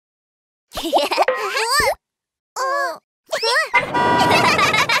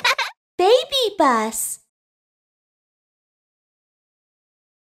Babybus.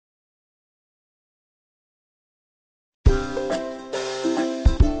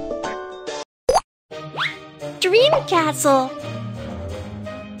 Dream Castle.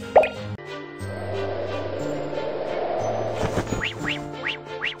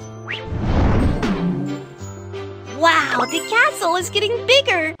 Wow, the castle is getting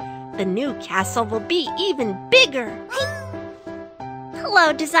bigger. The new castle will be even bigger.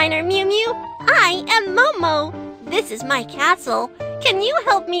 Hello, designer Mew Mew. I am Momo. This is my castle. Can you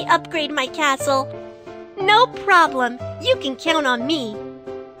help me upgrade my castle? No problem. You can count on me.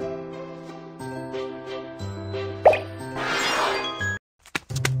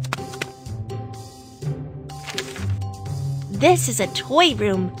 This is a toy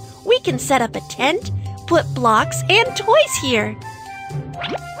room. We can set up a tent, put blocks and toys here.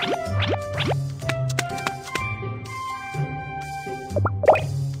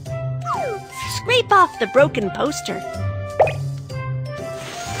 Scrape off the broken poster.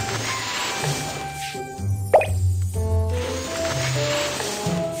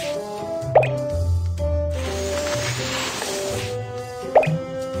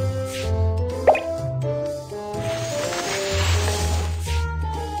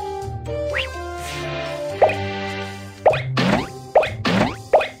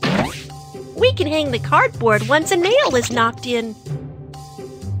 We can hang the cardboard once a nail is knocked in.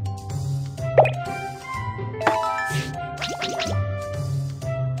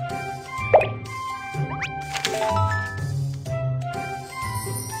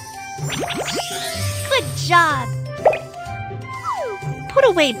 Good job! Put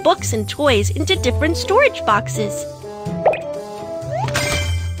away books and toys into different storage boxes.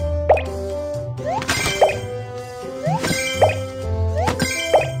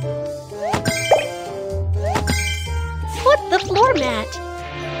 Put the floor mat.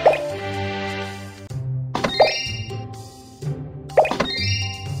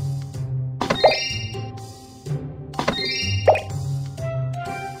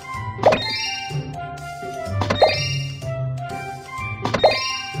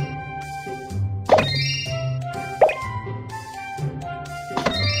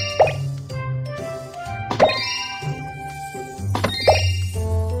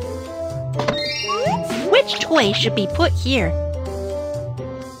 Which toy should be put here?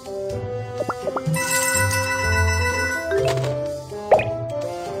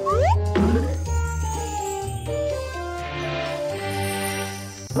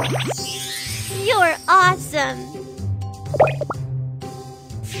 You're awesome!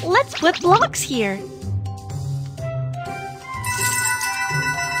 Let's put blocks here.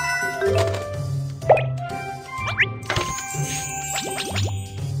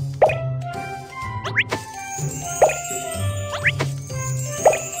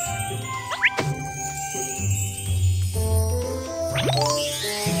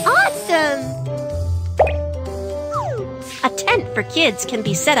 Awesome! A tent for kids can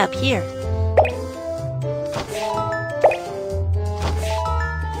be set up here.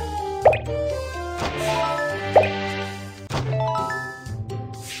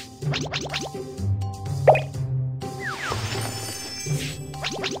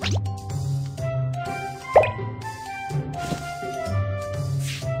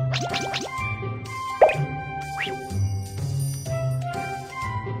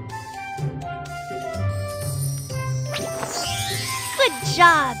 Good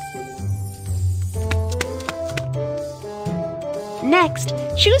job! Next,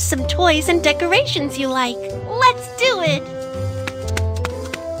 choose some toys and decorations you like. Let's do it!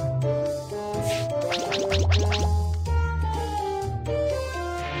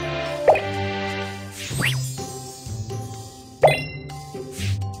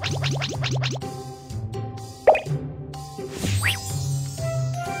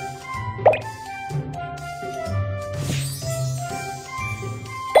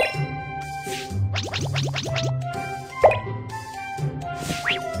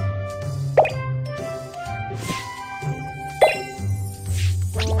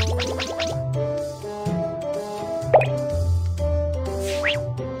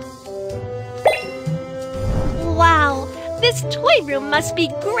 Wow, this toy room must be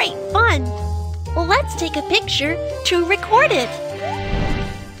great fun. Let's take a picture to record it.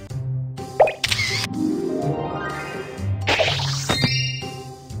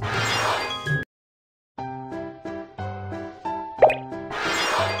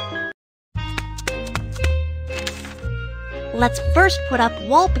 Let's first put up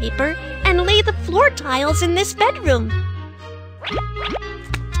wallpaper and lay the floor tiles in this bedroom.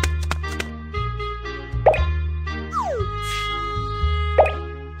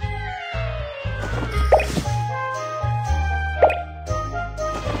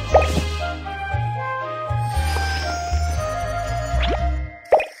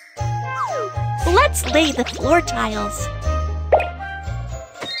 let's lay the floor tiles.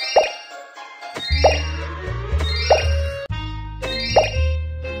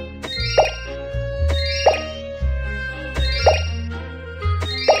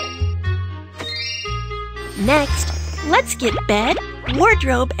 Next, let's get bed,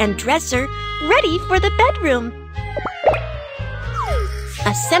 wardrobe, and dresser ready for the bedroom.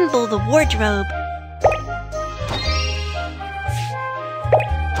 Assemble the wardrobe.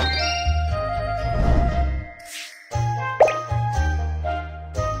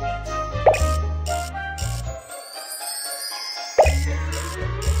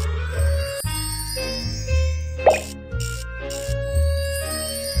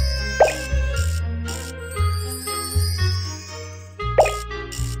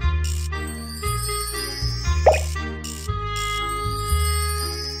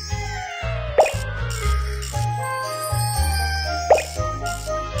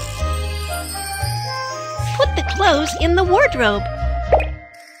 Put the clothes in the wardrobe.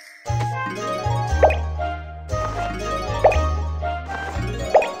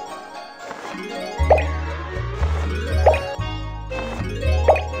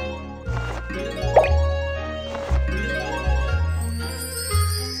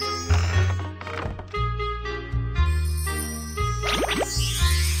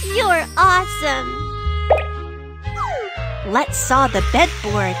 You're awesome! Let's saw the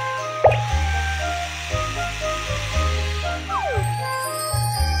bedboard.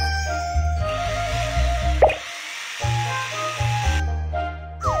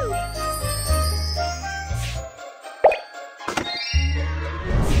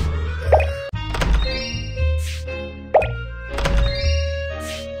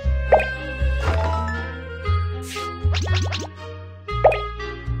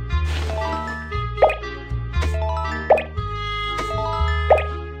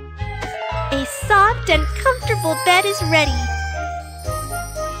 A soft and comfortable bed is ready.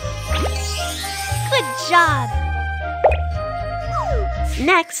 Good job!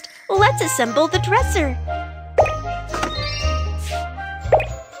 Next, let's assemble the dresser.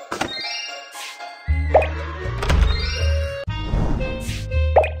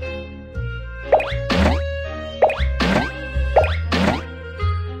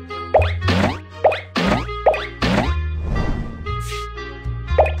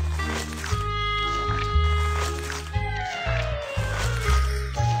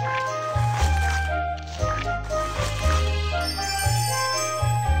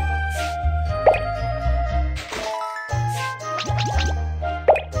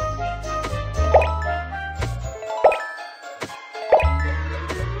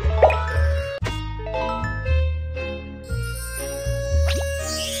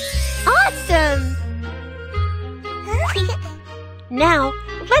 Awesome! Now,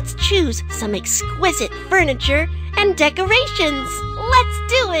 let's choose some exquisite furniture and decorations. Let's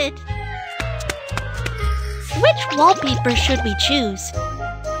do it! Which wallpaper should we choose?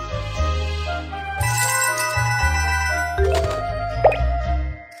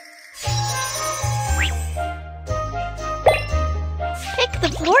 Pick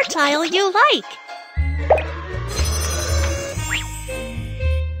the floor tile you like.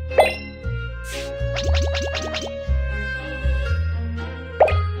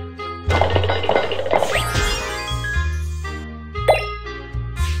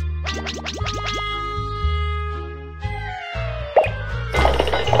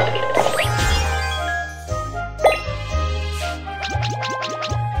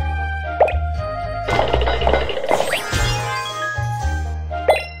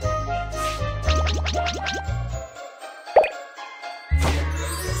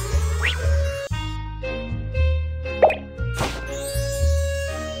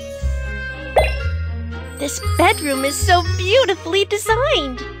 This bedroom is so beautifully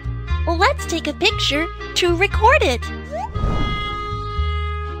designed. Let's take a picture to record it.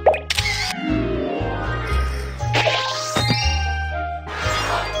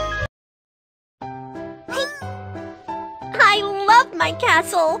 I love my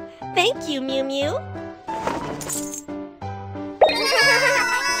castle. Thank you, Mew Mew.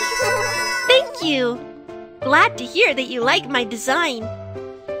 Thank you. Glad to hear that you like my design.